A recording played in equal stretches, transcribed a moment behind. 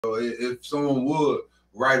if someone would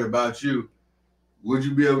write about you, would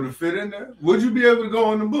you be able to fit in there? Would you be able to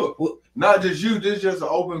go in the book? Well, not just you. This is just an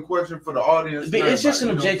open question for the audience. But it's just an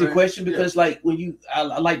objective question because, like, when you, I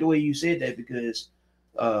like the way you said that because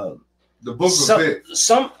the book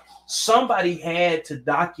somebody had to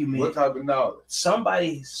document what type of knowledge.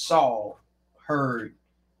 Somebody saw, heard,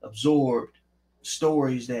 absorbed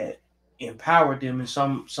stories that empowered them in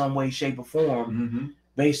some way, shape, or form,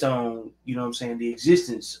 based on, you know what I'm saying, the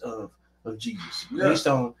existence of Jesus, based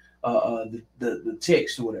on the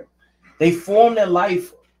text or whatever. They formed their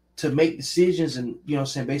life to make decisions, and you know what I'm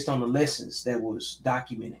saying, based on the lessons that was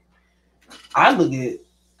documented. I look at,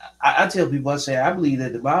 I tell people, I say I believe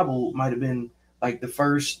that the Bible might have been like the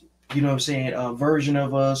first, you know what I'm saying, version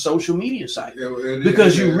of a social media site,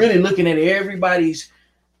 because you're really looking at everybody's.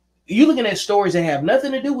 You're looking at stories that have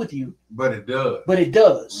nothing to do with you, but it does.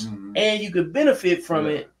 Mm-hmm. And you could benefit from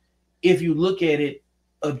it if you look at it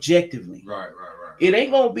objectively. Right. It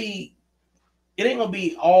ain't gonna be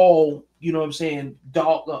all, you know what I'm saying,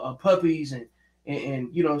 dog puppies and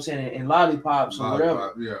you know what I'm saying, and lollipops or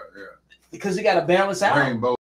whatever. Yeah. Because it got to balance out. Rainbow.